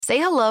Say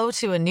hello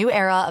to a new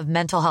era of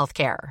mental health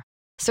care.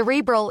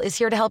 Cerebral is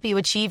here to help you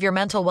achieve your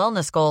mental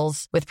wellness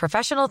goals with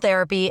professional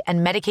therapy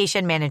and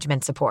medication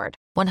management support.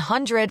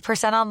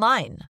 100%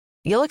 online.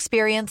 You'll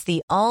experience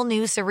the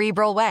all-new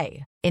Cerebral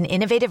Way, an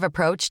innovative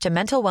approach to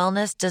mental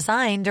wellness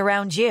designed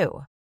around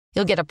you.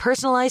 You'll get a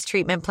personalized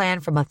treatment plan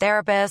from a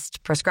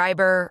therapist,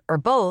 prescriber, or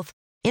both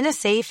in a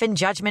safe and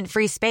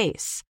judgment-free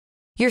space.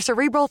 Your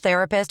Cerebral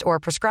therapist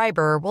or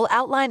prescriber will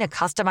outline a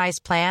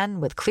customized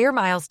plan with clear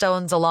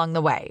milestones along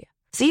the way,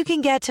 so you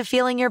can get to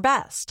feeling your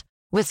best.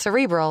 With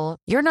Cerebral,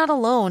 you're not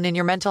alone in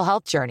your mental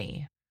health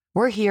journey.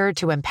 We're here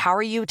to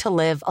empower you to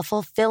live a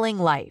fulfilling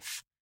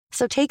life.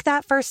 So take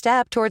that first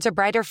step towards a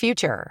brighter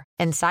future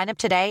and sign up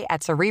today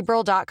at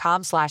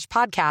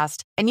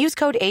Cerebral.com/podcast and use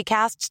code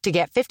ACAST to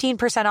get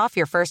 15% off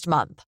your first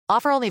month.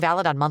 Offer only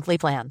valid on monthly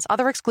plans.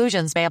 Other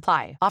exclusions may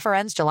apply. Offer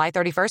ends July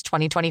 31st,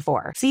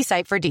 2024. See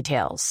site for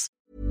details.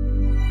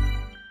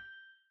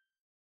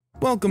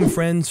 Welcome,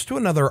 friends, to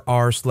another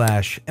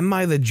rSlash Am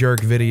I the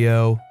Jerk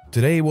video.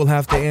 Today we'll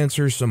have to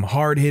answer some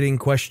hard-hitting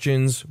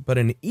questions, but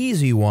an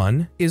easy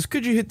one is,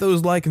 could you hit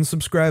those like and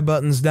subscribe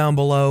buttons down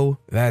below?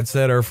 That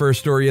said, our first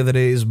story of the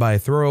day is by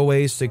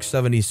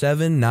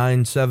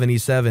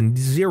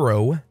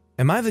Throwaway679770.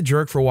 Am I the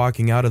jerk for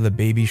walking out of the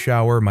baby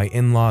shower my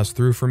in-laws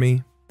threw for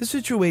me? The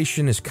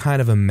situation is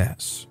kind of a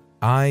mess.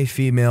 I,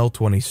 female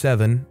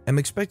 27, am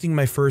expecting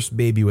my first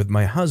baby with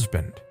my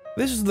husband.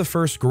 This is the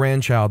first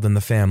grandchild in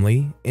the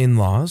family,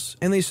 in-laws,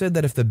 and they said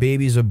that if the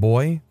baby's a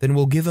boy, then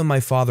we'll give him my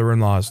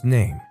father-in-law's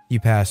name. He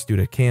passed due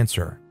to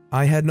cancer.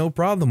 I had no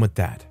problem with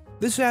that.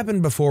 This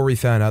happened before we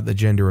found out the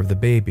gender of the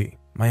baby.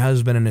 My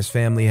husband and his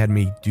family had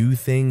me do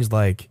things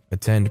like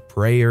attend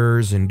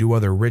prayers and do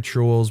other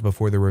rituals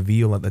before the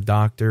reveal at the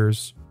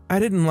doctor's. I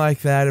didn't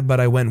like that,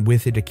 but I went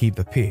with it to keep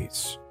the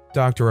peace.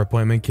 Doctor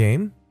appointment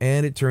came,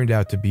 and it turned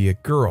out to be a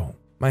girl.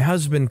 My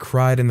husband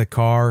cried in the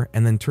car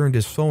and then turned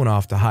his phone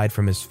off to hide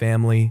from his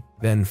family,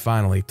 then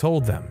finally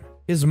told them.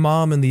 His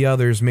mom and the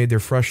others made their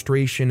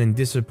frustration and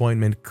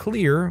disappointment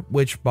clear,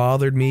 which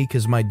bothered me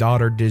because my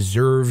daughter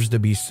deserves to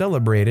be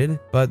celebrated,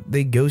 but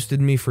they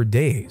ghosted me for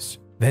days.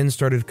 Then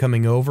started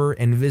coming over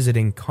and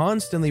visiting,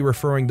 constantly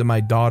referring to my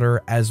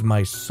daughter as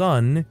my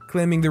son,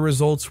 claiming the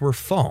results were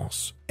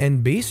false,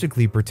 and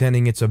basically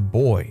pretending it's a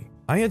boy.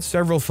 I had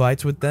several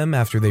fights with them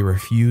after they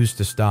refused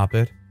to stop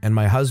it, and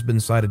my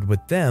husband sided with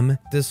them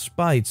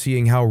despite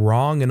seeing how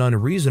wrong and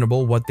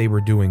unreasonable what they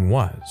were doing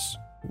was.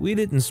 We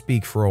didn't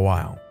speak for a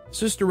while.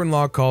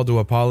 Sister-in-law called to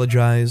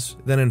apologize,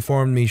 then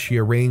informed me she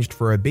arranged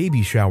for a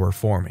baby shower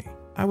for me.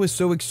 I was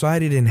so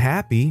excited and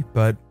happy,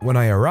 but when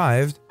I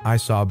arrived, I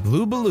saw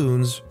blue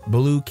balloons,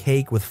 blue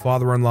cake with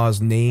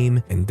father-in-law's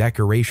name and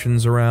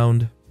decorations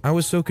around. I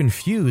was so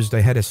confused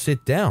I had to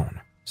sit down.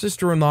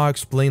 Sister-in-law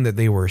explained that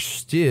they were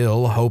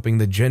still hoping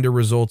the gender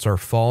results are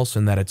false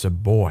and that it's a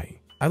boy.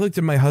 I looked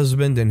at my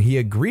husband and he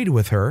agreed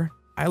with her.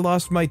 I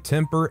lost my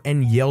temper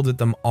and yelled at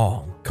them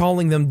all,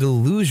 calling them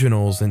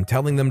delusionals and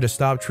telling them to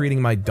stop treating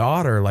my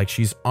daughter like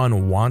she's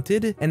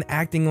unwanted and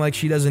acting like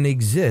she doesn't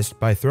exist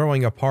by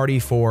throwing a party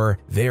for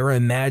their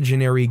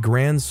imaginary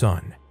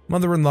grandson.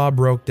 Mother-in-law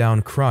broke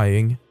down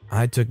crying.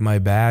 I took my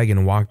bag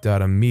and walked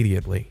out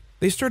immediately.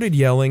 They started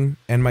yelling,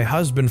 and my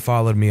husband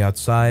followed me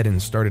outside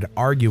and started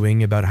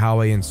arguing about how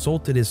I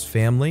insulted his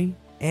family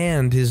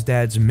and his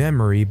dad's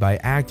memory by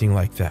acting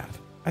like that.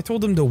 I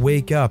told him to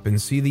wake up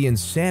and see the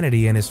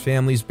insanity in his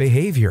family's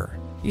behavior.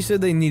 He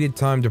said they needed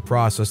time to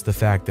process the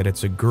fact that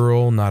it's a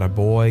girl, not a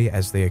boy,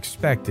 as they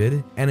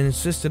expected, and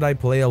insisted I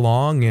play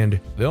along and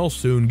they'll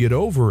soon get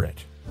over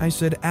it. I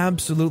said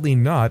absolutely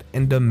not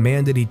and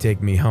demanded he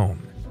take me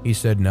home. He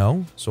said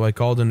no, so I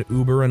called an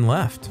Uber and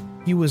left.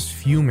 He was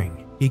fuming.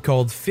 He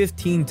called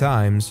 15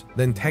 times,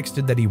 then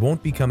texted that he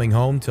won't be coming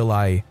home till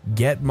I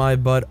get my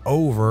butt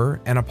over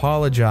and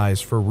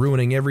apologize for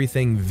ruining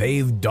everything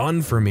they've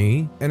done for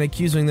me and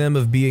accusing them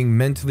of being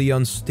mentally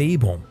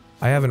unstable.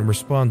 I haven't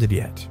responded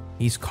yet.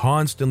 He's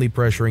constantly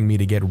pressuring me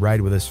to get right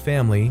with his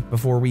family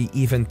before we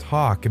even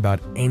talk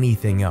about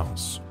anything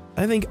else.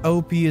 I think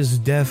Opie is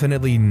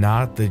definitely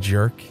not the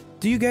jerk.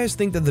 Do you guys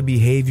think that the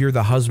behavior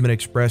the husband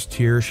expressed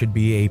here should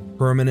be a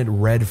permanent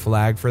red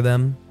flag for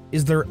them?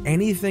 Is there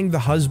anything the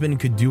husband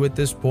could do at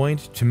this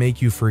point to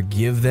make you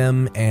forgive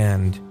them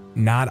and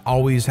not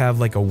always have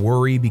like a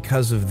worry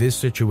because of this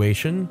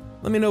situation?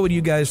 Let me know what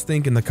you guys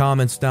think in the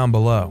comments down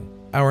below.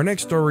 Our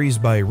next story is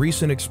by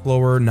Recent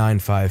Explorer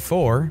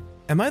 954.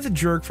 Am I the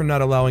jerk for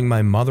not allowing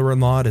my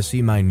mother-in-law to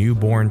see my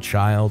newborn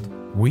child?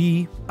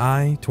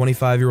 I,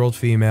 25-year-old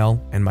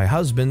female, and my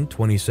husband,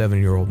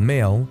 27-year-old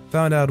male,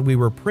 found out we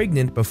were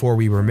pregnant before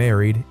we were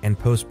married and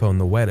postponed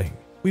the wedding.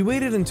 We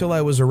waited until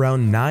I was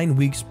around 9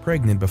 weeks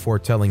pregnant before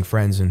telling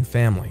friends and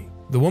family.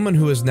 The woman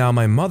who is now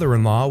my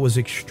mother-in-law was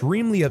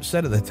extremely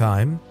upset at the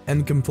time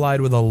and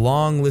complied with a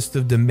long list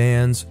of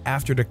demands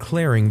after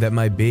declaring that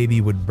my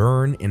baby would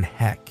burn in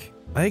heck.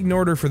 I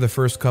ignored her for the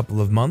first couple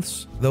of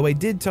months, though I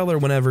did tell her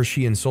whenever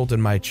she insulted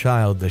my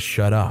child to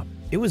shut up.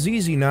 It was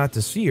easy not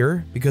to see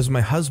her because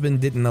my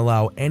husband didn't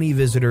allow any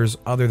visitors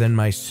other than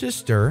my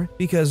sister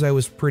because I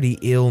was pretty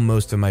ill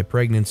most of my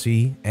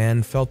pregnancy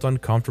and felt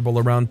uncomfortable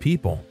around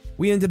people.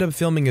 We ended up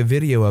filming a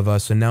video of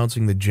us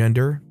announcing the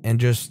gender and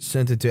just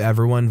sent it to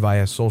everyone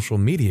via social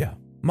media.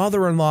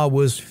 Mother-in-law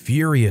was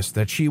furious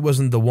that she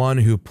wasn't the one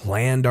who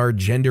planned our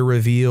gender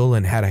reveal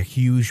and had a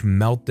huge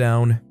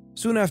meltdown.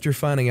 Soon after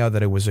finding out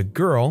that it was a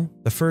girl,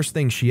 the first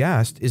thing she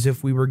asked is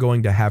if we were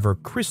going to have her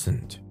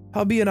christened.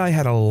 Hubby and I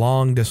had a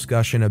long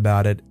discussion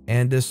about it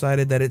and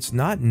decided that it's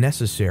not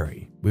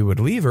necessary. We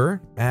would leave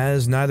her,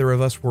 as neither of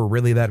us were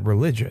really that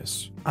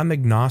religious. I'm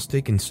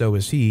agnostic and so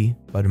is he,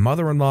 but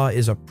mother-in-law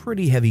is a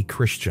pretty heavy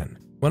Christian.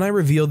 When I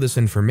revealed this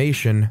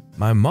information,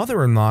 my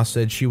mother-in-law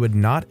said she would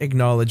not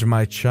acknowledge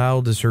my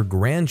child as her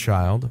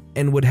grandchild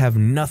and would have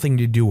nothing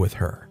to do with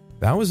her.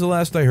 That was the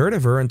last I heard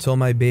of her until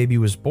my baby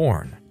was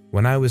born.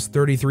 When I was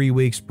 33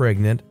 weeks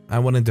pregnant, I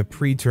went into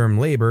preterm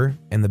labor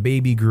and the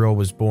baby girl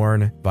was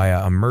born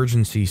via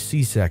emergency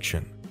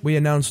C-section. We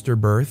announced her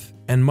birth,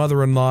 and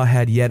mother-in-law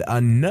had yet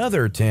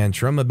another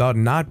tantrum about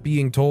not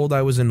being told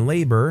I was in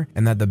labor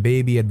and that the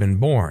baby had been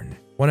born.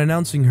 When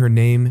announcing her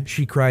name,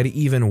 she cried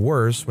even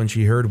worse when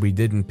she heard we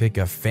didn't pick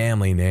a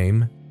family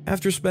name.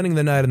 After spending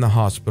the night in the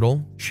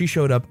hospital, she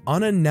showed up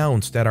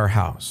unannounced at our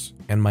house,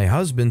 and my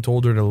husband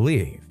told her to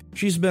leave.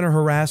 She's been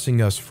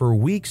harassing us for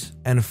weeks,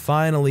 and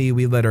finally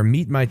we let her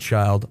meet my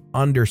child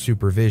under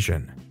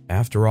supervision.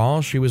 After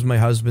all, she was my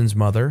husband's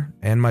mother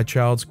and my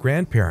child's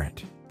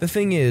grandparent. The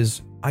thing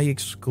is, I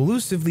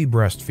exclusively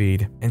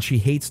breastfeed, and she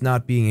hates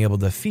not being able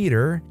to feed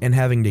her and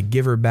having to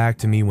give her back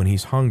to me when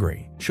he's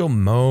hungry. She'll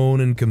moan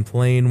and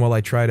complain while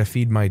I try to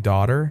feed my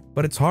daughter,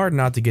 but it's hard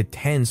not to get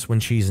tense when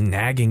she's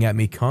nagging at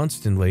me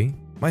constantly.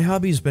 My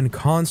hubby's been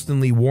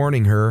constantly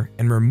warning her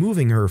and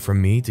removing her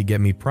from me to get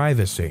me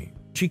privacy.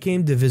 She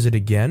came to visit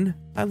again.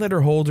 I let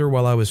her hold her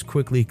while I was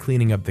quickly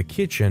cleaning up the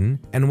kitchen,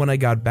 and when I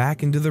got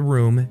back into the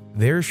room,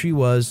 there she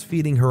was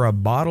feeding her a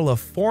bottle of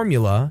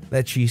formula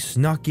that she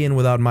snuck in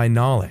without my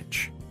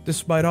knowledge.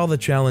 Despite all the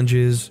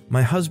challenges,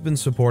 my husband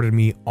supported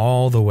me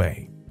all the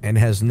way and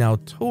has now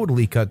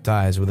totally cut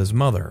ties with his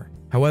mother.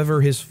 However,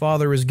 his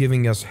father is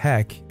giving us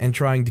heck and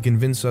trying to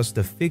convince us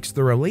to fix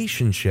the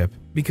relationship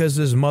because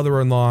his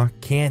mother-in-law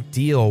can't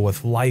deal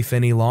with life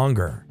any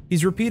longer.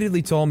 He's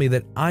repeatedly told me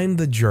that I'm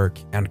the jerk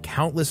and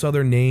countless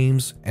other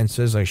names and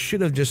says I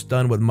should have just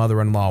done what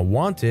mother-in-law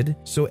wanted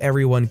so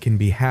everyone can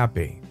be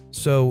happy.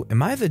 So,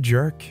 am I the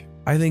jerk?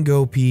 I think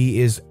OP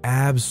is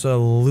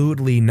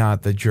absolutely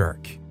not the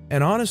jerk.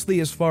 And honestly,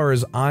 as far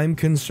as I'm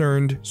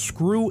concerned,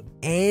 screw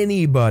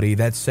anybody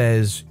that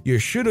says you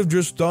should have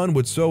just done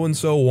what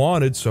so-and-so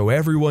wanted so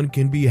everyone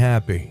can be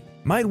happy.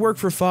 Might work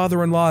for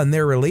father-in-law and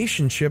their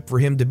relationship for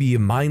him to be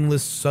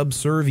mindless,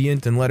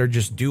 subservient, and let her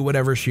just do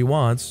whatever she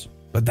wants.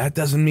 But that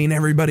doesn't mean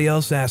everybody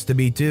else has to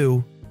be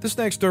too. This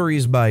next story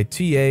is by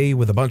TA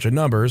with a bunch of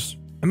numbers.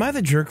 Am I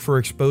the jerk for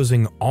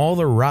exposing all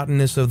the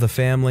rottenness of the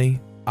family?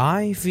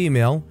 I,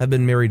 female, have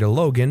been married to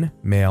Logan,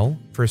 male,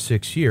 for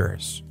 6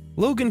 years.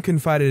 Logan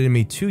confided in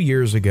me 2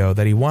 years ago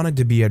that he wanted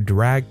to be a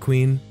drag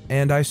queen,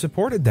 and I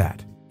supported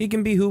that. He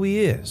can be who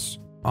he is.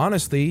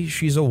 Honestly,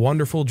 she's a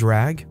wonderful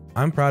drag.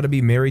 I'm proud to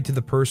be married to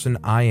the person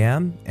I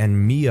am,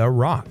 and Mia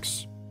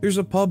rocks. There's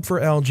a pub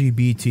for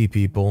LGBT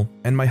people,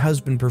 and my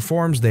husband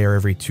performs there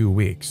every 2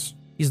 weeks.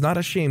 He's not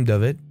ashamed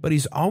of it, but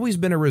he's always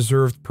been a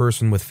reserved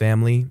person with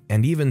family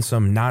and even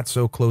some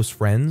not-so-close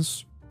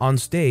friends. On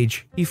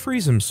stage, he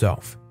frees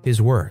himself,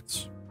 his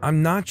words.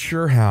 I'm not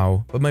sure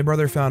how, but my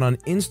brother found on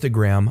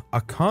Instagram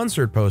a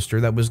concert poster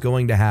that was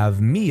going to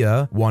have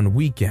Mia one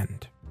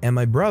weekend, and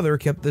my brother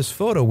kept this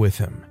photo with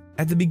him.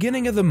 At the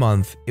beginning of the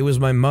month, it was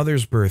my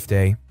mother's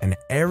birthday, and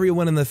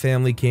everyone in the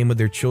family came with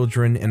their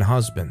children and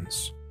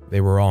husbands. They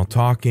were all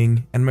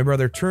talking, and my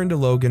brother turned to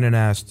Logan and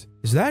asked,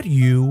 "Is that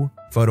you?"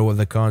 Photo of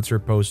the concert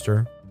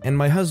poster. And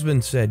my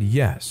husband said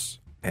yes.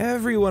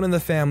 Everyone in the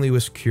family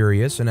was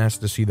curious and asked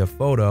to see the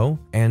photo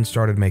and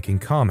started making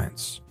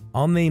comments.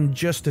 I'll name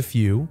just a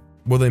few.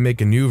 Will they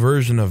make a new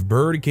version of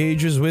bird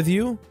cages with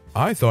you?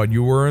 I thought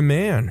you were a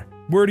man.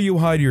 Where do you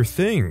hide your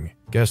thing?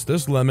 Guess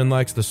this lemon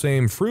likes the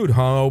same fruit,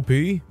 huh,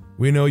 OP?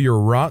 We know your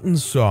rotten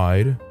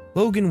side.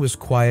 Logan was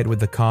quiet with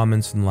the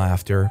comments and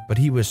laughter, but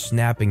he was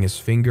snapping his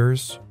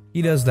fingers.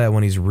 He does that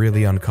when he's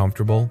really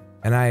uncomfortable,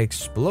 and I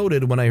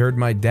exploded when I heard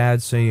my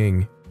dad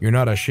saying, "You're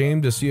not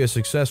ashamed to see a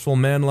successful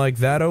man like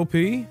that, OP?"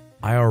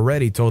 I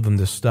already told them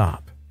to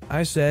stop.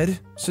 I said,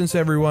 since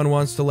everyone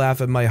wants to laugh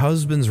at my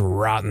husband's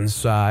rotten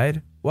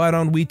side, why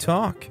don't we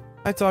talk?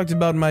 I talked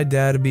about my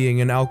dad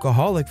being an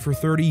alcoholic for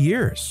 30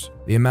 years,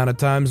 the amount of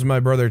times my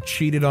brother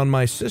cheated on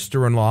my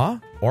sister-in-law,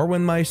 or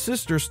when my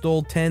sister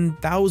stole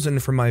 $10,000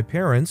 from my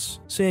parents,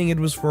 saying it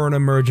was for an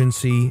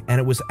emergency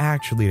and it was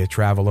actually to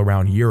travel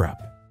around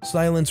Europe.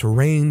 Silence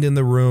reigned in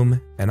the room,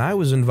 and I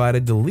was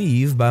invited to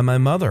leave by my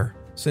mother.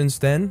 Since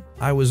then,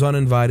 I was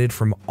uninvited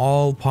from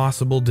all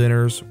possible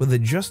dinners with a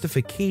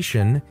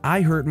justification I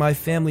hurt my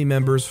family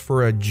members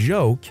for a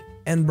joke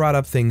and brought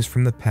up things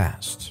from the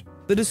past.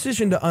 The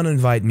decision to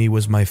uninvite me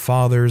was my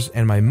father's,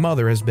 and my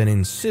mother has been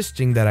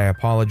insisting that I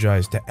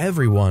apologize to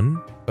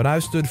everyone, but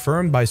I've stood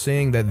firm by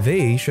saying that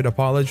they should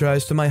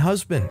apologize to my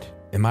husband.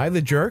 Am I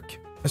the jerk?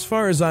 As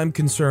far as I'm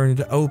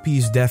concerned,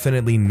 OP's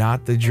definitely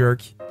not the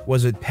jerk.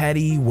 Was it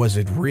petty? Was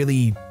it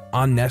really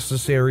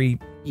unnecessary?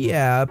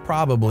 Yeah,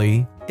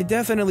 probably. It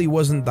definitely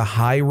wasn't the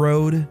high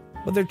road,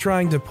 but they're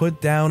trying to put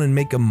down and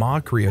make a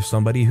mockery of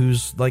somebody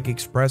who's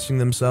expressing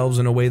themselves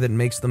in a way that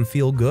makes them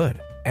feel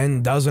good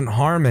and doesn't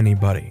harm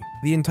anybody.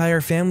 The entire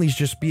family's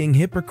just being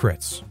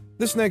hypocrites.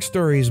 This next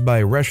story is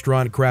by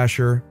Restaurant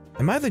Crasher.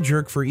 Am I the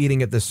jerk for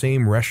eating at the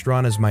same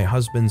restaurant as my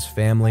husband's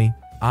family?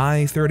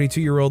 I,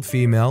 32-year-old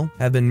female,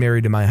 have been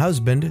married to my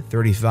husband,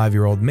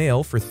 35-year-old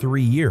male, for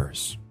 3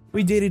 years.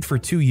 We dated for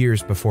 2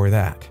 years before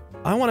that.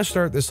 I want to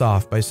start this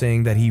off by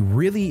saying that he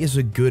really is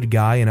a good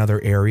guy in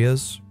other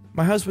areas.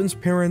 My husband's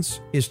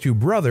parents, his 2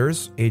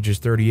 brothers, ages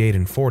 38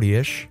 and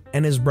 40-ish,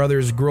 and his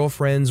brother's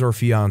girlfriends or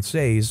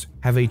fiancés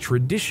have a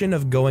tradition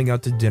of going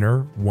out to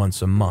dinner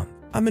once a month.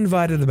 I'm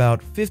invited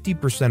about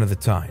 50% of the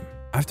time.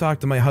 I've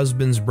talked to my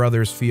husband's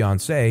brother's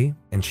fiancée,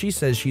 and she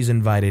says she's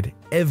invited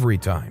every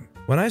time.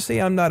 When I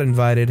say I'm not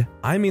invited,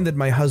 I mean that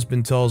my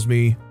husband tells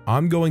me,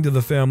 "I'm going to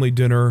the family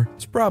dinner.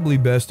 It's probably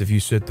best if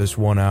you sit this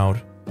one out."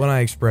 When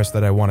I expressed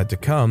that I wanted to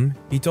come,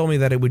 he told me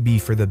that it would be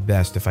for the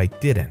best if I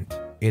didn't.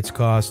 It's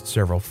caused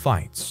several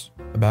fights.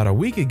 About a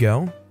week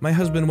ago, my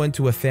husband went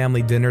to a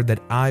family dinner that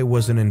I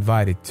wasn't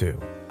invited to.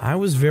 I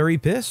was very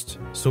pissed,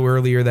 so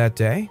earlier that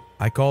day,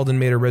 I called and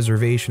made a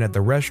reservation at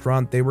the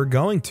restaurant they were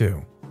going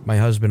to. My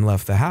husband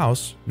left the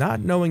house,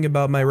 not knowing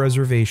about my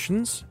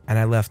reservations, and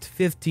I left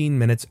 15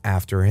 minutes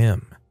after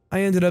him.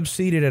 I ended up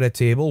seated at a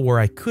table where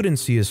I couldn't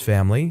see his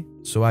family,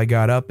 so I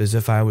got up as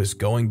if I was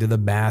going to the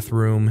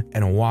bathroom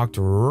and walked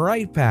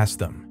right past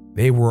them.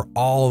 They were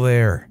all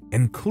there,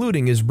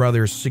 including his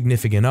brother's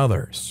significant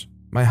others.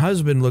 My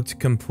husband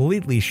looked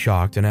completely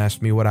shocked and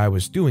asked me what I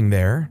was doing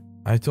there.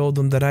 I told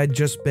him that I'd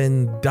just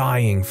been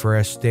dying for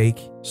a steak,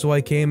 so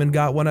I came and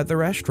got one at the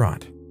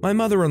restaurant. My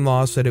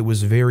mother-in-law said it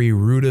was very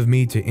rude of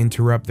me to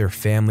interrupt their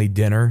family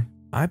dinner.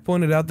 I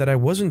pointed out that I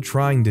wasn't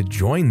trying to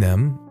join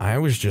them, I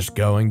was just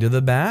going to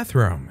the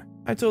bathroom.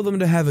 I told them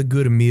to have a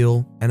good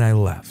meal, and I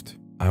left.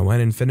 I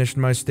went and finished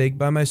my steak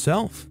by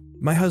myself.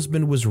 My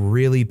husband was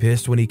really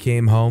pissed when he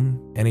came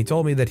home, and he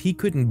told me that he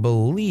couldn't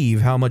believe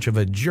how much of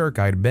a jerk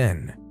I'd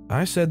been.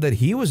 I said that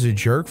he was a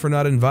jerk for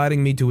not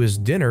inviting me to his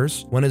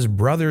dinners when his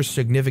brother's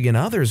significant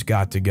others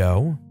got to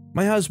go.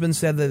 My husband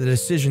said that the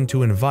decision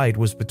to invite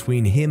was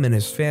between him and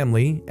his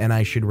family, and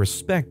I should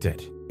respect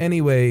it.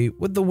 Anyway,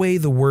 with the way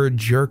the word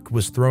jerk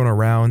was thrown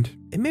around,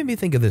 it made me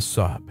think of this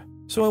sub.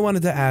 So I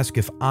wanted to ask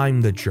if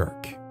I'm the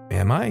jerk.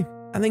 Am I?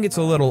 I think it's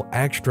a little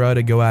extra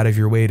to go out of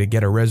your way to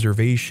get a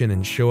reservation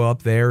and show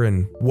up there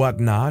and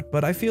whatnot,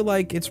 but I feel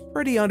like it's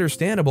pretty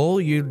understandable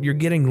you're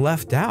getting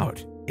left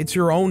out. It's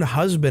your own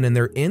husband and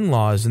their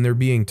in-laws, and they're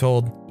being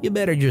told, "You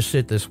better just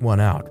sit this one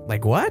out."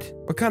 Like what?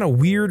 What kind of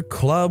weird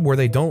club where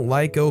they don't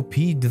like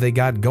OP do they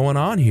got going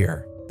on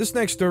here? This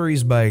next story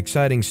is by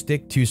Exciting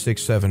Stick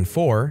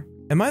 2674.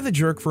 Am I the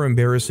jerk for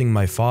embarrassing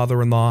my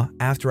father-in-law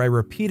after I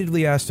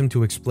repeatedly asked him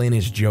to explain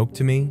his joke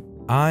to me?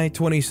 I,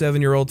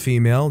 27-year-old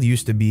female,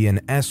 used to be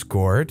an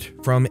escort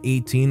from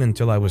 18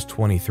 until I was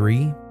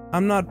 23.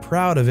 I'm not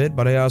proud of it,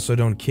 but I also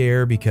don't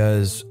care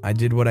because I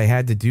did what I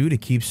had to do to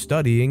keep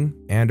studying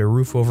and a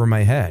roof over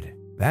my head.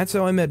 That's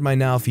how I met my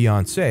now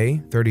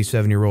fiancé,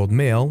 37-year-old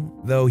male,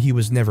 though he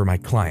was never my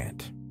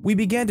client. We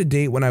began to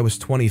date when I was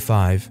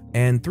 25,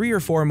 and 3 or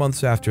 4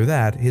 months after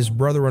that, his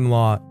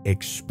brother-in-law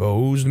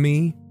exposed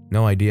me.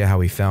 No idea how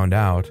he found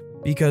out,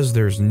 because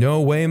there's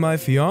no way my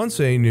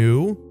fiancé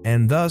knew,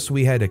 and thus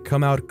we had to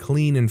come out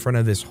clean in front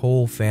of this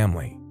whole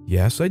family.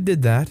 Yes, I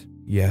did that.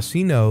 Yes,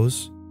 he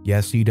knows.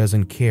 Yes, he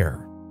doesn't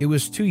care. It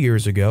was 2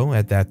 years ago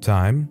at that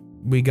time.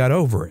 We got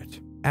over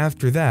it.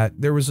 After that,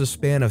 there was a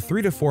span of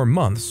 3 to 4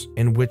 months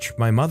in which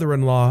my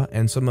mother-in-law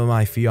and some of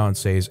my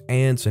fiancé's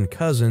aunts and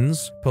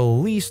cousins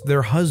policed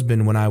their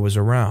husband when I was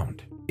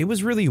around. It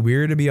was really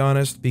weird, to be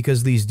honest,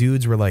 because these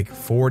dudes were like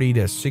 40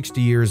 to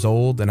 60 years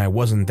old and I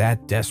wasn't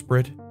that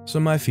desperate.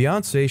 So my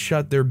fiancé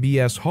shut their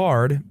BS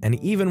hard,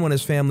 and even when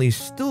his family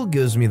still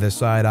gives me the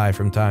side eye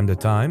from time to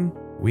time,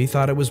 we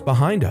thought it was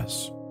behind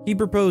us. He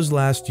proposed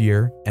last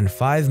year, and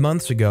 5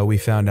 months ago we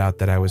found out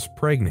that I was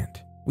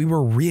pregnant. We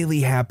were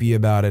really happy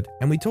about it,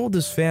 and we told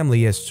his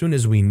family as soon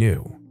as we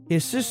knew.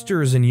 His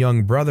sisters and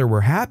young brother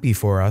were happy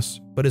for us,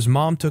 but his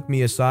mom took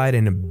me aside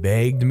and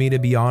begged me to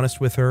be honest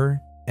with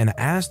her, and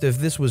asked if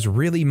this was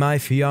really my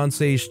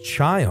fiancé's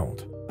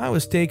child. I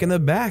was taken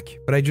aback,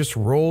 but I just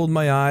rolled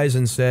my eyes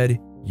and said,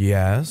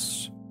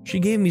 "Yes." She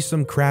gave me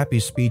some crappy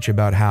speech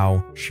about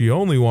how she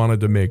only wanted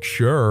to make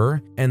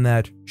sure and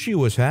that she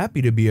was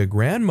happy to be a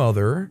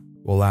grandmother.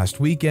 Well, last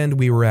weekend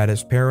we were at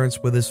his parents'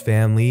 with his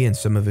family and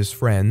some of his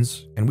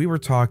friends, and we were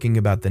talking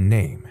about the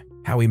name,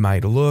 how he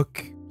might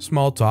look.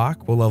 Small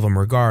talk, we'll love him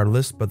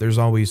regardless, but there's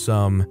always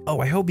some, "Oh,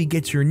 I hope he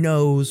gets your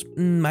nose,"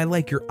 "I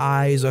like your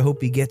eyes, I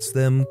hope he gets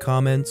them"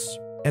 comments.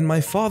 and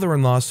my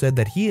father-in-law said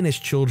that he and his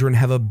children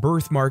have a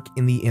birthmark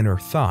in the inner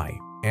thigh,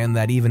 and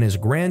that even his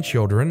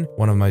grandchildren,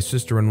 one of my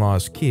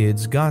sister-in-law's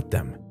kids, got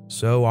them.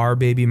 So our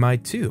baby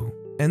might too.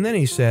 And then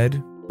he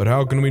said, "But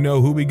how can we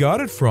know who we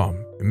got it from?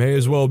 It may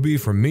as well be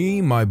from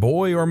me, my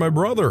boy, or my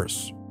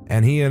brothers."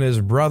 And he and his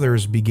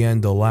brothers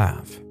began to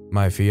laugh.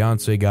 My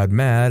fiance got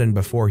mad, and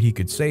before he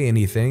could say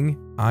anything,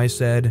 I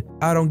said,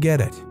 "I don't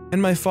get it."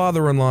 And my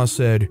father-in-law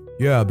said,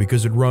 "Yeah,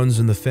 because it runs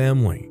in the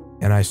family."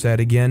 And I said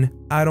again,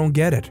 "I don't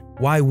get it.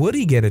 Why would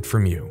he get it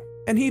from you?"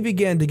 And he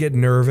began to get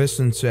nervous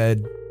and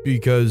said,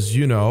 "Because,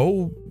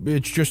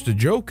 it's just a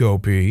joke,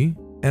 OP."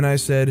 And I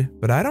said,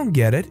 "But I don't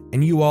get it,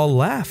 and you all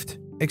laughed.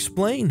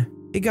 Explain."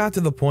 It got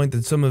to the point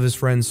that some of his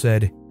friends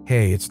said,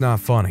 "Hey, it's not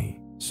funny."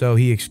 So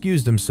he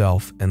excused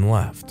himself and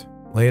left.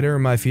 Later,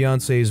 my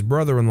fiance's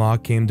brother-in-law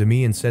came to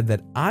me and said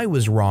that I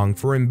was wrong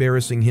for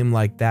embarrassing him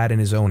like that in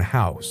his own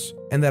house,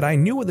 and that I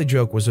knew what the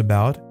joke was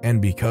about,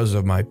 and because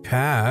of my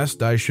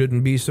past, I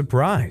shouldn't be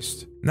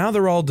surprised. Now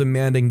they're all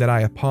demanding that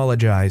I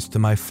apologize to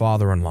my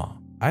father-in-law.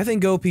 I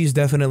think OP's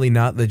definitely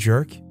not the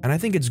jerk, and I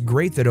think it's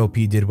great that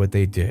OP did what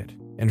they did.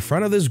 In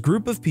front of this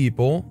group of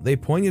people, they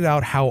pointed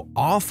out how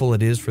awful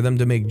it is for them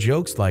to make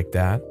jokes like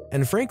that,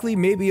 and frankly,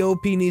 maybe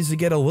OP needs to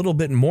get a little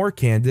bit more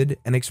candid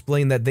and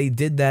explain that they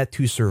did that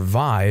to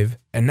survive,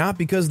 and not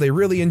because they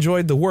really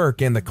enjoyed the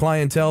work and the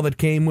clientele that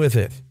came with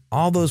it.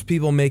 All those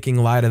people making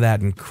light of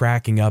that and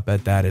cracking up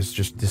at that is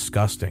just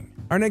disgusting.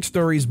 Our next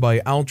story is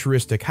by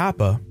Altruistic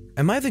Happa.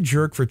 Am I the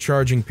jerk for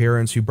charging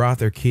parents who brought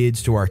their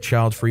kids to our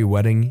child-free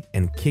wedding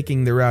and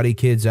kicking the rowdy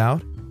kids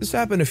out? This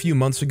happened a few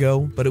months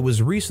ago, but it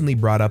was recently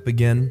brought up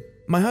again.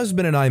 My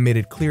husband and I made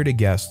it clear to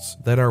guests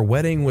that our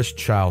wedding was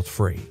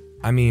child-free.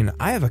 I mean,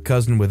 I have a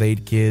cousin with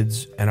 8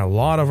 kids, and a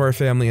lot of our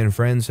family and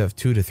friends have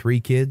 2 to 3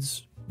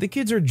 kids. The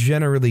kids are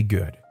generally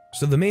good,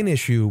 so the main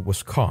issue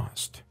was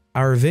cost.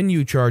 Our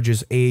venue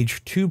charges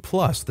age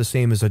 2+ the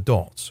same as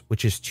adults,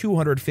 which is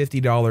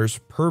 $250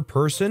 per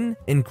person,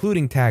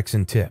 including tax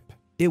and tip.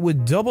 It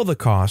would double the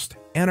cost,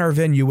 and our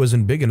venue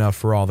wasn't big enough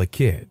for all the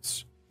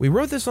kids. We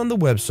wrote this on the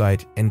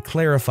website and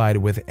clarified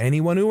with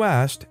anyone who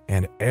asked,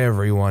 and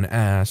everyone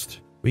asked.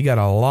 We got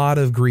a lot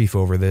of grief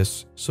over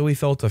this, so we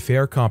felt a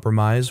fair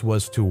compromise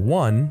was to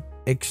 1.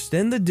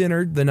 Extend the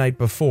dinner the night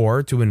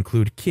before to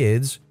include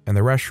kids, and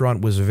the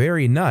restaurant was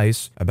very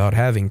nice about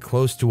having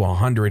close to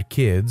 100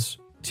 kids.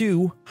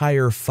 2.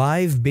 Hire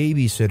 5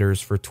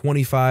 babysitters for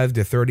 25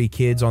 to 30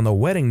 kids on the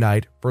wedding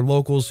night for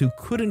locals who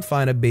couldn't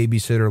find a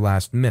babysitter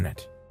last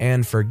minute,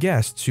 and for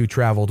guests who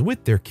traveled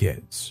with their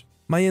kids.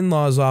 My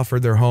in-laws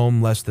offered their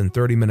home less than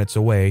 30 minutes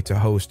away to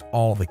host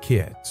all the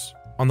kids.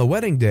 On the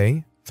wedding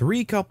day,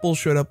 3 couples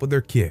showed up with their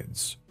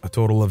kids, a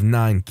total of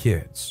 9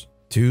 kids,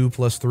 2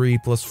 + 3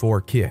 + 4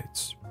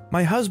 kids.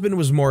 My husband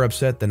was more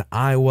upset than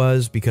I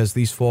was because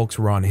these folks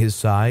were on his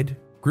side.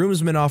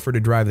 Groomsmen offered to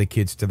drive the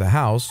kids to the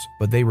house,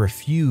 but they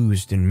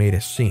refused and made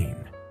a scene.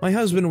 My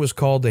husband was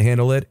called to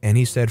handle it, and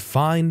he said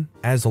fine,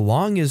 as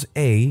long as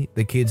A,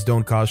 the kids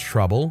don't cause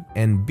trouble,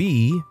 and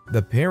B,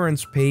 the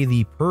parents pay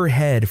the per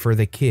head for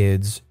the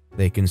kids,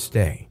 they can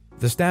stay.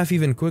 The staff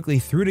even quickly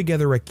threw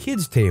together a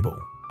kids' table.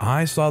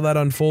 I saw that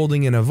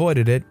unfolding and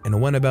avoided it, and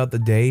went about the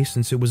day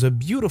since it was a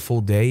beautiful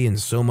day and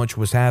so much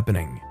was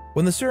happening.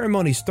 When the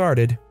ceremony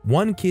started,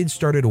 one kid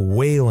started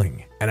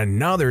wailing, and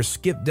another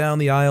skipped down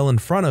the aisle in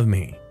front of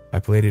me. I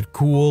played it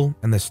cool,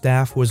 and the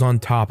staff was on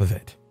top of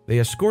it. They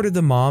escorted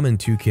the mom and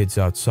 2 kids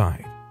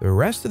outside. The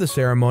rest of the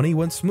ceremony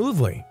went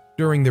smoothly.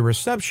 During the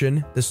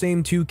reception, the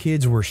same 2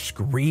 kids were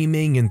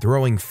screaming and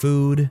throwing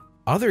food.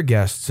 Other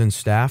guests and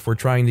staff were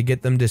trying to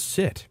get them to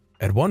sit.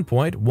 At one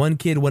point, one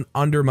kid went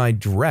under my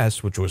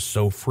dress, which was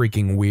so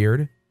freaking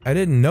weird. I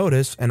didn't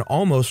notice and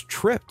almost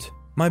tripped.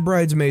 My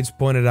bridesmaids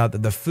pointed out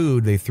that the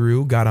food they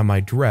threw got on my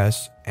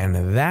dress,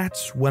 and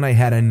that's when I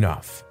had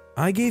enough.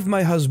 I gave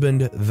my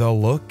husband the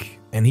look,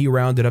 and he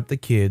rounded up the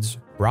kids,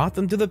 brought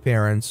them to the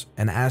parents,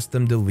 and asked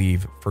them to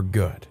leave for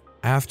good.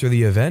 After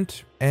the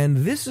event, and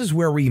this is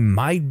where we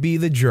might be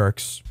the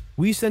jerks,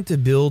 we sent a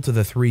bill to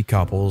the 3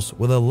 couples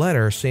with a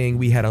letter saying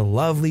we had a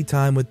lovely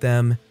time with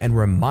them and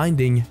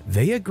reminding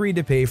they agreed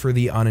to pay for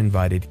the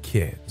uninvited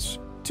kids.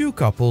 2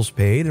 couples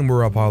paid and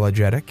were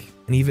apologetic,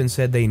 and even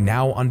said they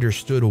now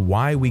understood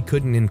why we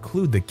couldn't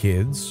include the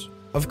kids.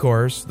 Of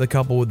course, the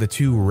couple with the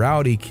 2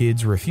 rowdy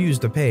kids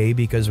refused to pay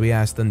because we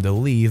asked them to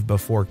leave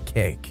before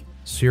cake.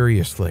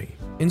 Seriously.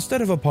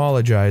 Instead of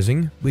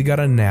apologizing, we got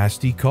a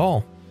nasty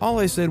call. All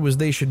I said was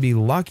they should be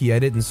lucky I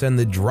didn't send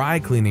the dry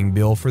cleaning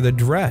bill for the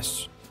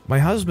dress. My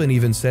husband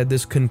even said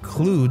this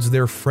concludes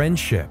their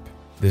friendship.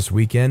 This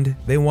weekend,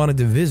 they wanted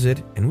to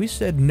visit, and we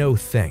said no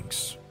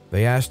thanks.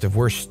 They asked if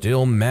we're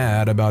still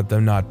mad about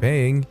them not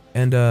paying,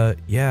 and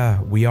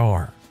yeah, we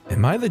are.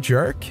 Am I the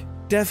jerk?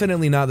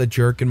 Definitely not the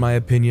jerk in my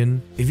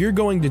opinion. If you're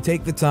going to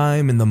take the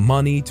time and the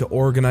money to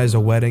organize a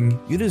wedding,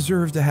 you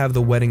deserve to have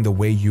the wedding the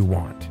way you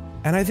want.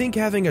 And I think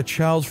having a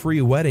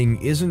child-free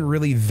wedding isn't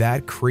really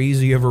that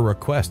crazy of a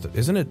request,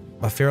 isn't it?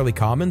 a fairly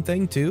common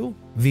thing too.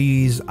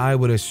 These, I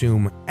would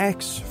assume,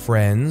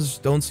 ex-friends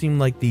don't seem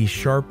like the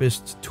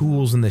sharpest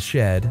tools in the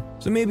shed,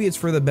 so maybe it's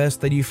for the best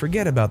that you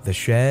forget about the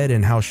shed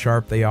and how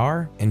sharp they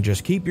are, and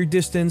just keep your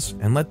distance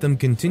and let them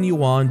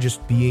continue on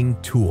just being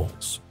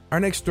tools. Our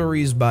next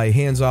story is by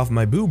Hands Off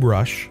My Boo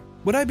Brush.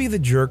 Would I be the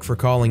jerk for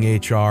calling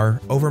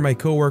HR over my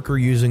coworker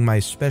using my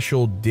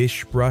special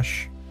dish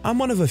brush? I'm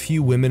one of a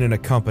few women in a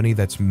company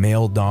that's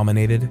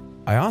male-dominated.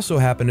 I also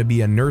happen to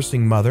be a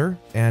nursing mother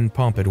and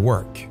pump at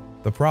work.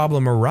 The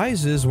problem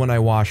arises when I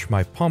wash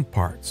my pump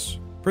parts.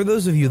 For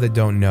those of you that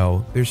don't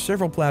know, there's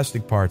several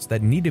plastic parts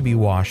that need to be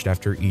washed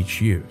after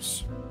each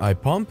use. I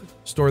pump,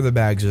 store the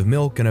bags of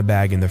milk in a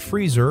bag in the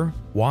freezer,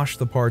 wash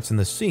the parts in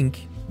the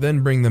sink,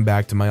 then bring them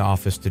back to my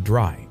office to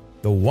dry.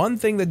 The one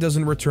thing that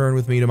doesn't return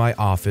with me to my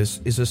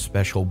office is a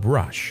special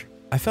brush.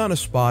 I found a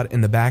spot in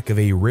the back of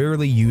a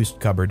rarely used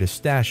cupboard to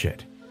stash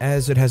it,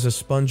 as it has a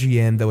spongy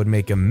end that would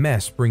make a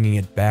mess bringing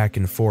it back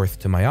and forth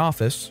to my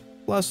office,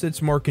 plus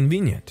it's more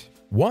convenient.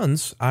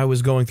 Once, I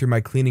was going through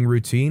my cleaning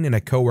routine and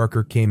a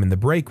coworker came in the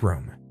break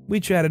room. We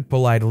chatted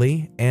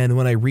politely, and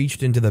when I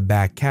reached into the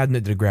back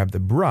cabinet to grab the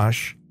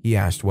brush, he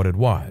asked what it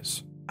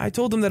was. I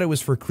told him that it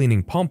was for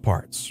cleaning pump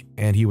parts,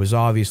 and he was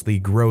obviously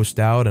grossed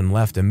out and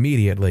left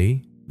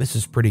immediately. This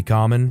is pretty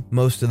common.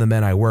 Most of the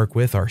men I work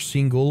with are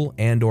single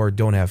and/or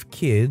don't have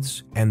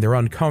kids, and they're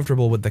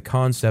uncomfortable with the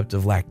concept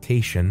of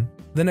lactation.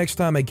 The next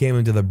time I came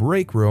into the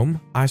break room,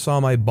 I saw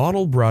my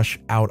bottle brush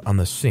out on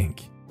the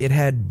sink. It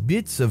had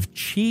bits of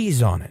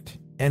cheese on it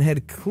and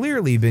had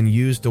clearly been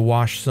used to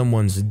wash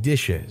someone's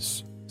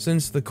dishes.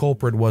 Since the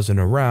culprit wasn't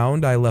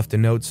around, I left a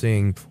note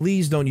saying,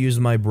 "Please don't use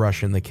my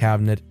brush in the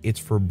cabinet, it's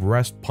for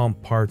breast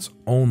pump parts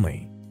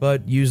only,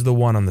 but use the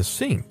one on the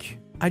sink."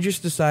 I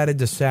just decided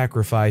to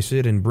sacrifice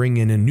it and bring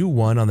in a new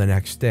one on the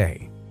next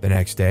day. The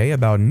next day,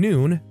 about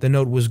noon, the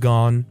note was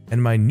gone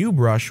and my new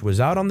brush was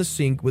out on the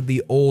sink with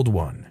the old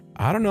one.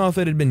 I don't know if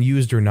it had been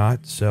used or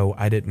not, so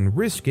I didn't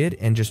risk it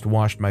and just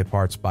washed my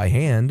parts by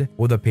hand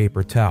with a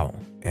paper towel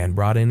and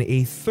brought in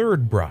a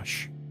third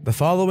brush. The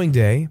following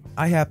day,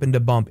 I happened to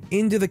bump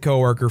into the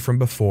coworker from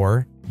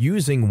before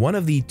using one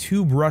of the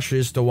two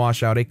brushes to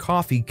wash out a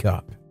coffee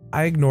cup.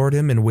 I ignored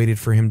him and waited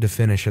for him to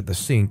finish at the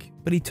sink,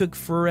 but he took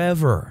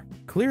forever,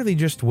 clearly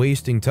just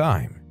wasting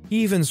time.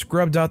 He even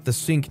scrubbed out the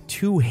sink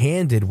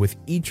two-handed with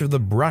each of the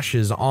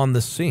brushes on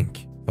the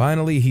sink.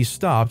 Finally, he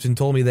stopped and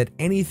told me that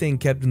anything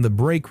kept in the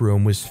break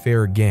room was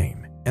fair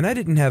game, and I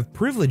didn't have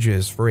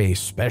privileges for a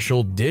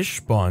special dish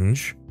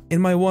sponge.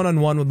 In my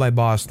one-on-one with my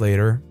boss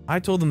later, I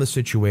told him the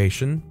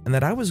situation and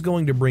that I was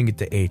going to bring it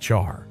to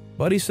HR,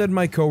 but he said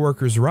my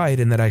coworker's right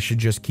and that I should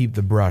just keep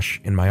the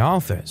brush in my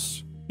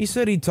office. He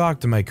said he'd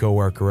talk to my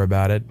coworker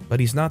about it, but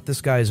he's not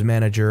this guy's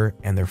manager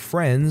and they're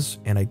friends,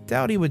 and I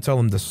doubt he would tell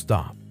him to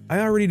stop. I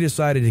already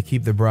decided to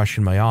keep the brush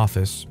in my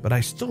office, but I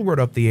still wrote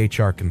up the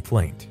HR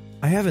complaint.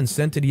 I haven't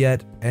sent it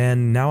yet,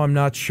 and now I'm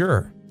not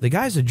sure. The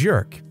guy's a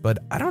jerk, but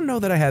I don't know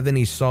that I have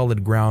any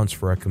solid grounds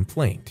for a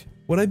complaint.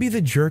 Would I be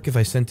the jerk if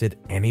I sent it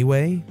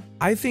anyway?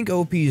 I think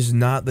OP is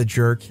not the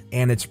jerk,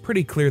 and it's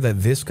pretty clear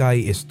that this guy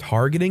is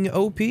targeting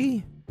OP.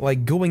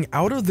 Like going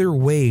out of their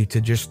way to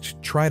just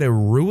try to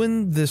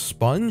ruin this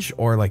sponge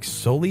or like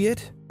sully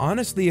it.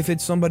 Honestly, if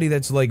it's somebody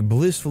that's like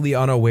blissfully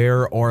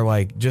unaware or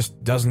like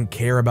just doesn't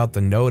care about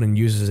the note and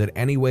uses it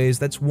anyways,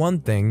 that's one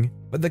thing.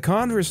 But the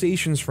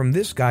conversations from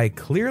this guy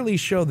clearly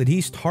show that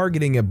he's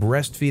targeting a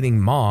breastfeeding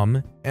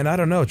mom and I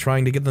don't know,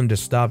 trying to get them to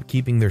stop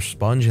keeping their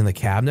sponge in the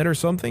cabinet or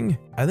something.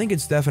 I think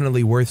it's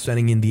definitely worth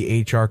sending in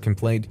the HR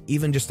complaint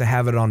even just to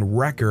have it on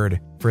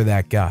record for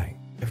that guy.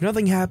 If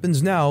nothing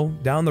happens now,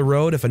 down the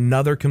road if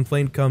another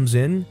complaint comes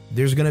in,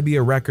 there's gonna be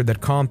a record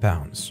that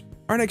compounds.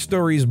 Our next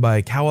story is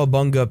by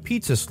Cowabunga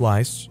Pizza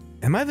Slice.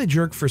 Am I the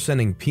jerk for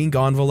sending pink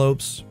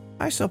envelopes?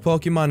 I sell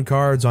Pokemon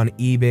cards on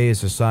eBay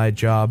as a side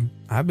job.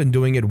 I've been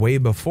doing it way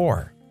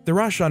before. The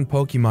rush on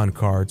Pokemon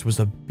cards was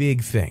a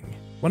big thing.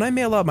 When I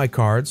mail out my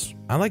cards,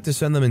 I like to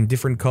send them in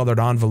different colored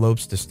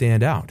envelopes to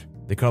stand out.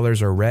 The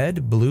colors are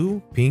red,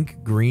 blue,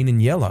 pink, green,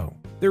 and yellow.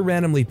 They're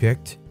randomly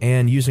picked,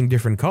 and using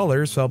different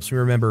colors helps me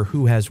remember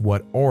who has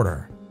what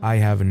order. I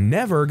have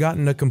never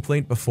gotten a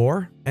complaint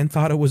before and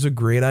thought it was a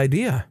great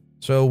idea.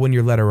 So when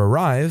your letter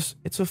arrives,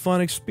 it's a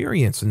fun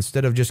experience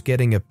instead of just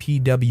getting a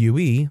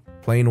PWE,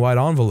 plain white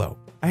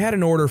envelope. I had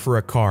an order for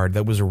a card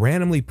that was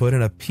randomly put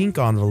in a pink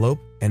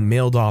envelope and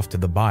mailed off to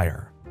the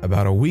buyer.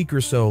 About a week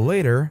or so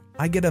later,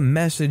 I get a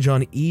message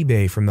on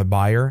eBay from the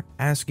buyer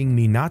asking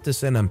me not to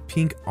send him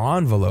pink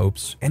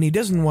envelopes, and he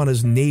doesn't want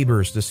his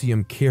neighbors to see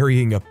him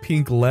carrying a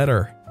pink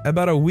letter.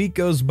 About a week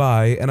goes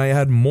by and I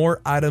add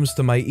more items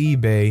to my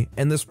eBay,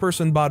 and this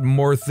person bought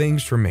more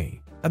things from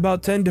me.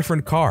 About 10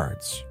 different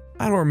cards.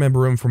 I don't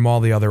remember him from all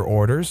the other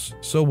orders,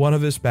 so one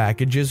of his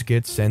packages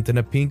gets sent in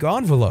a pink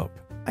envelope.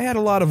 I had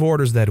a lot of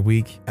orders that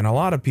week, and a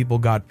lot of people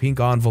got pink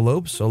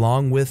envelopes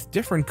along with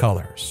different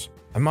colors.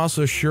 I'm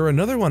also sure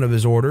another one of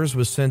his orders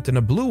was sent in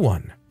a blue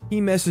one.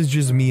 He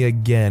messages me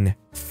again,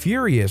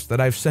 furious that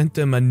I've sent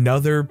him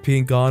another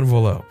pink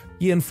envelope.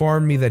 He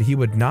informed me that he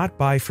would not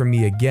buy from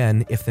me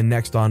again if the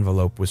next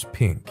envelope was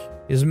pink.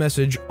 His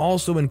message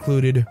also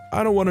included,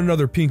 "I don't want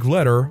another pink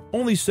letter,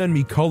 only send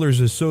me colors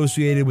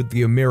associated with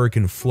the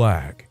American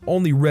flag.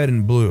 Only red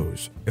and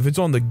blues. If it's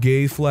on the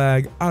gay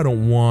flag, I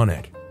don't want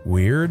it."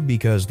 Weird,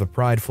 because the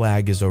pride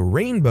flag is a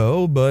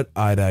rainbow, but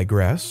I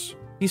digress.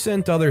 He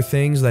sent other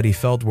things that he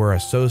felt were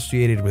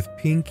associated with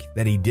pink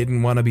that he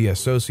didn't want to be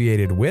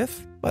associated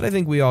with, but I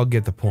think we all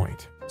get the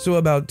point. So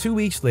about 2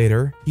 weeks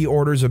later, he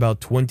orders about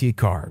 20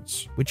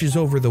 cards, which is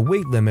over the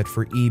weight limit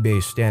for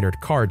eBay's standard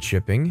card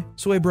shipping,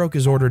 so I broke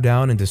his order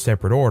down into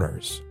separate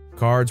orders.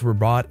 Cards were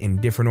bought in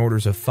different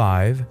orders of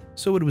 5,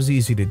 so it was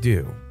easy to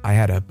do. I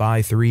had a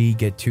buy 3,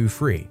 get 2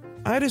 free.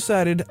 I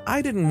decided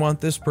I didn't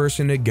want this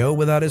person to go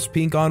without his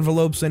pink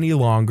envelopes any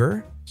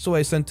longer, so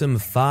I sent him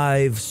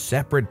 5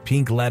 separate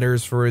pink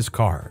letters for his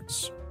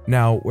cards.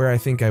 Now, where I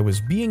think I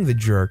was being the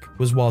jerk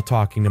was while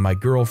talking to my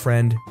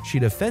girlfriend. She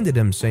defended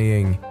him,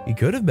 saying, "He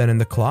could have been in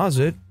the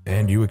closet,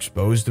 and you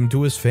exposed him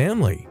to his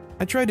family."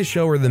 I tried to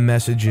show her the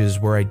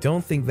messages where I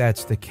don't think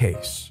that's the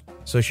case.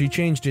 So she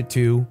changed it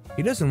to,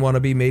 "He doesn't want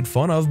to be made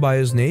fun of by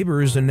his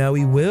neighbors, and now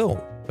he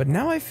will." But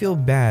now I feel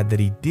bad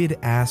that he did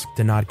ask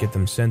to not get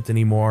them sent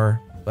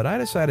anymore, but I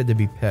decided to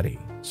be petty.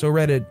 So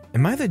Reddit,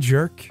 am I the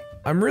jerk?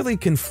 I'm really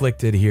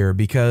conflicted here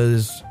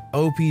because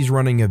OP's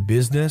running a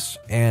business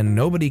and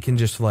nobody can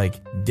just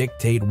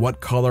dictate what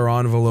color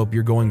envelope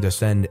you're going to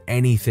send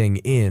anything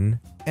in.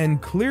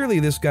 And clearly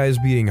this guy's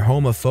being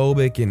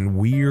homophobic and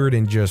weird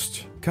and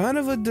just kind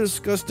of a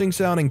disgusting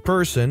sounding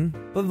person.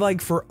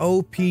 But for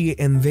OP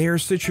in their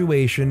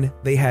situation,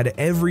 they had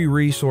every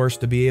resource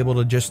to be able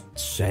to just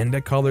send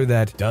a color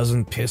that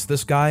doesn't piss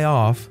this guy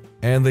off,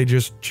 and they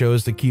just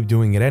chose to keep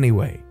doing it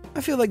anyway.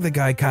 I feel like the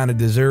guy kind of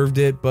deserved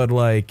it, but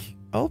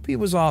OP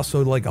was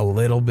also a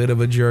little bit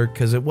of a jerk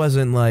because it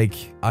wasn't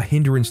a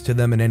hindrance to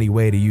them in any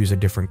way to use a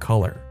different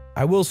color.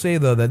 I will say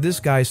though that this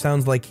guy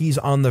sounds like he's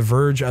on the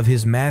verge of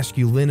his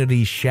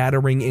masculinity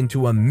shattering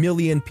into a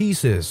million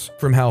pieces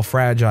from how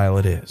fragile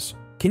it is.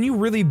 Can you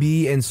really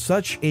be in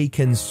such a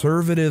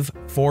conservative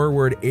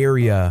forward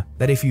area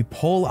that if you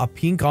pull a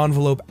pink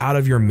envelope out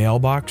of your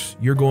mailbox,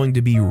 you're going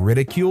to be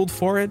ridiculed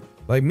for it?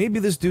 Maybe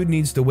this dude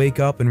needs to wake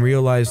up and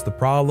realize the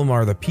problem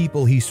are the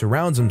people he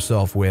surrounds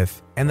himself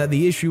with, and that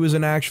the issue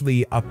isn't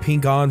actually a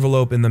pink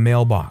envelope in the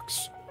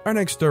mailbox. Our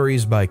next story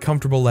is by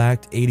Comfortable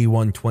Act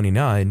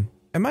 8129.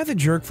 Am I the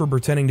jerk for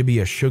pretending to be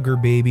a sugar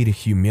baby to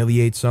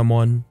humiliate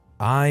someone?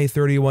 I,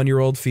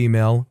 31-year-old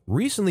female,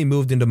 recently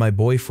moved into my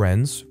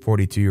boyfriend's,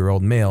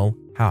 42-year-old male,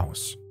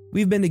 house.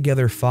 We've been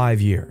together 5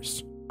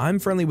 years. I'm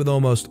friendly with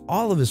almost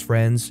all of his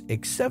friends,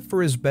 except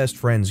for his best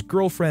friend's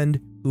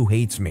girlfriend, who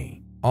hates me.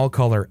 I'll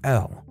call her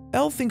L.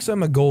 L thinks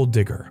I'm a gold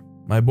digger.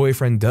 My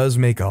boyfriend does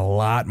make a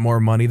lot more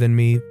money than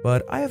me,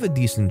 but I have a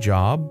decent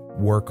job,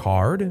 work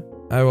hard.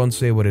 I won't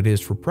say what it is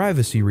for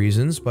privacy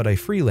reasons, but I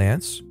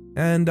freelance,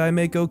 and I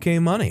make okay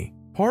money.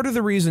 Part of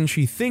the reason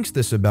she thinks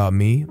this about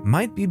me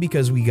might be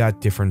because we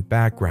got different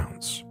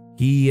backgrounds.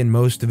 He and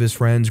most of his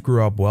friends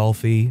grew up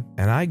wealthy,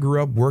 and I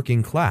grew up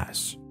working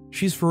class.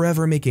 She's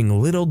forever making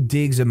little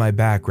digs at my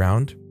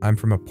background. I'm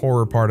from a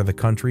poorer part of the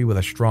country with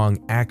a strong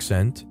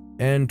accent,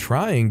 and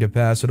trying to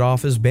pass it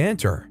off as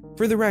banter.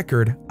 For the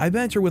record, I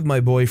banter with my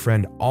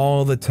boyfriend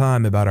all the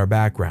time about our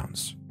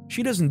backgrounds.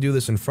 She doesn't do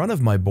this in front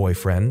of my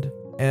boyfriend,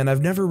 and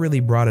I've never really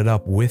brought it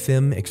up with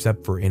him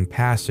except for in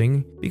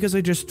passing because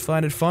I just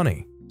find it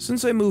funny.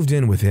 Since I moved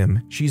in with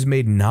him, she's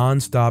made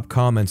non-stop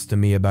comments to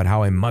me about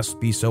how I must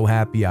be so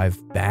happy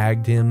I've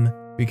bagged him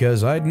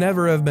because I'd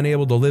never have been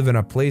able to live in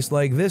a place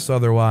like this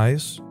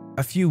otherwise.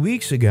 A few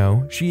weeks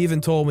ago, she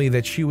even told me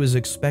that she was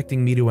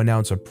expecting me to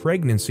announce a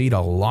pregnancy to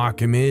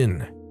lock him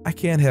in. I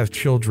can't have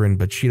children,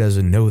 but she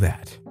doesn't know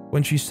that.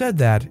 When she said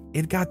that,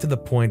 it got to the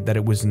point that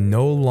it was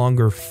no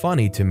longer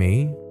funny to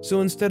me,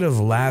 so instead of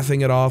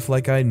laughing it off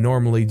like I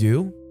normally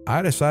do,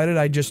 I decided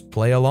I'd just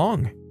play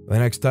along. The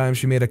next time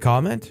she made a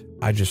comment,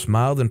 I just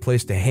smiled and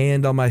placed a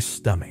hand on my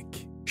stomach.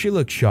 She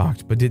looked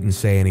shocked but didn't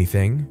say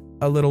anything.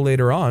 A little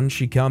later on,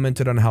 she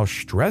commented on how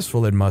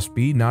stressful it must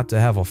be not to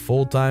have a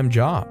full-time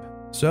job.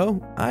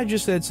 So I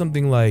just said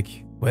something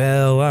like,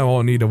 "Well, I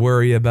won't need to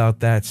worry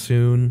about that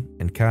soon,"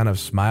 and kind of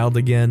smiled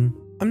again.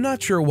 I'm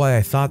not sure why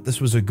I thought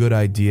this was a good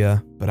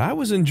idea, but I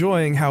was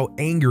enjoying how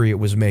angry it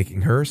was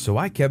making her, so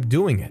I kept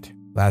doing it.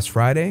 Last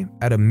Friday,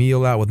 at a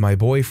meal out with my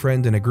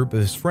boyfriend and a group of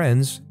his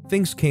friends,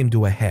 things came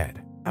to a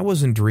head. I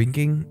wasn't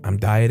drinking, I'm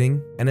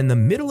dieting, and in the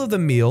middle of the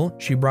meal,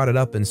 she brought it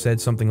up and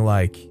said something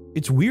like,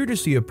 "It's weird to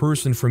see a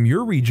person from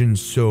your region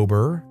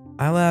sober."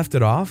 I laughed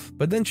it off,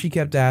 but then she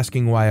kept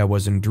asking why I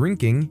wasn't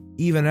drinking,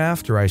 even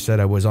after I said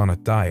I was on a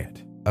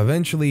diet.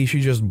 Eventually, she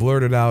just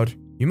blurted out,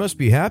 "You must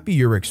be happy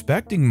you're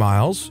expecting,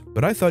 Miles,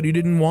 but I thought you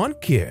didn't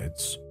want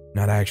kids."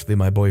 Not actually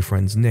my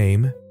boyfriend's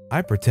name.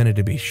 I pretended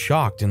to be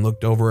shocked and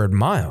looked over at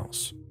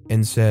Miles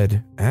and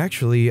said,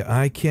 "Actually,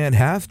 I can't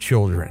have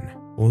children."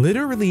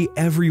 Literally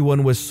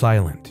everyone was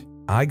silent.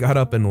 I got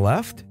up and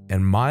left,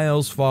 and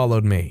Miles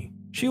followed me.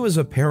 She was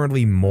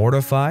apparently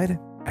mortified.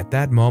 At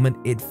that moment,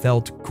 it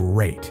felt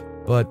great.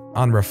 But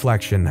on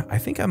reflection, I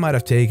think I might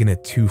have taken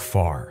it too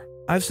far.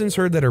 I've since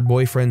heard that her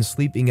boyfriend's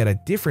sleeping at a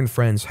different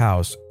friend's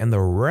house and the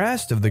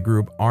rest of the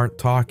group aren't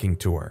talking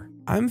to her.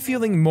 I'm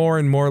feeling more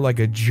and more like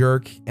a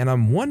jerk, and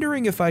I'm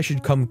wondering if I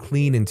should come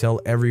clean and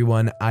tell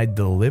everyone I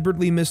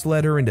deliberately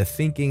misled her into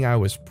thinking I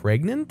was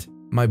pregnant?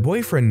 My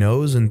boyfriend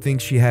knows and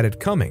thinks she had it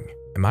coming.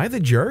 Am I the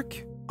jerk?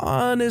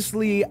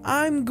 Honestly,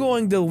 I'm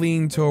going to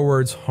lean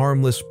towards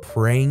harmless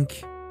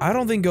prank. I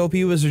don't think OP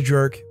was a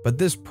jerk, but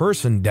this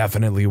person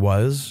definitely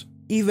was.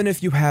 Even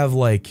if you have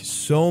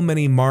so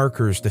many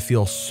markers to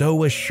feel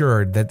so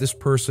assured that this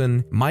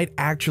person might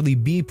actually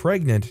be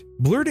pregnant,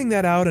 blurting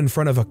that out in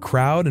front of a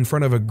crowd, in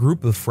front of a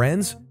group of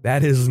friends,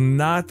 that is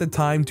not the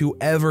time to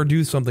ever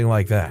do something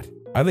like that.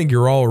 I think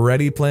you're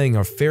already playing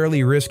a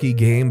fairly risky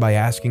game by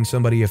asking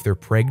somebody if they're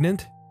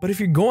pregnant, but if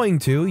you're going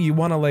to, you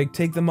want to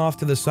take them off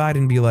to the side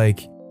and be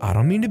like, I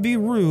don't mean to be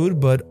rude,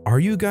 but are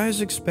you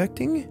guys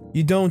expecting?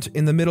 You don't,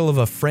 in the middle of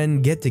a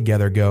friend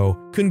get-together,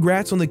 go,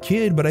 congrats on the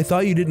kid, but I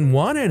thought you didn't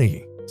want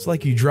any. It's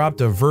like you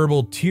dropped a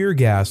verbal tear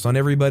gas on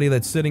everybody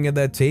that's sitting at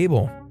that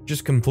table.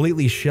 Just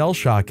completely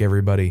shell-shock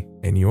everybody,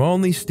 and you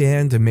only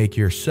stand to make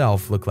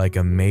yourself look like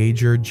a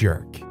major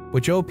jerk.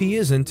 Which OP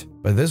isn't,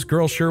 but this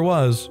girl sure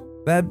was.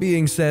 That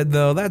being said,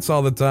 though, that's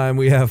all the time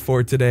we have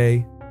for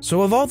today.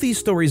 So of all these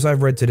stories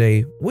I've read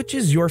today, which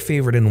is your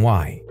favorite and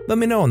why? Let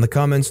me know in the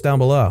comments down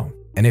below.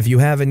 And if you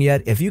haven't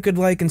yet, if you could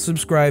like and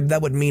subscribe,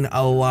 that would mean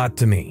a lot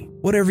to me.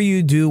 Whatever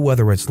you do,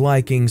 whether it's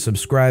liking,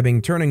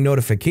 subscribing, turning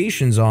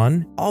notifications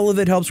on, all of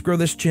it helps grow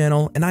this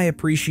channel, and I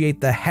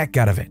appreciate the heck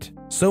out of it.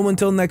 So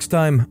until next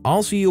time,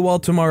 I'll see you all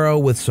tomorrow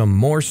with some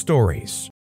more stories.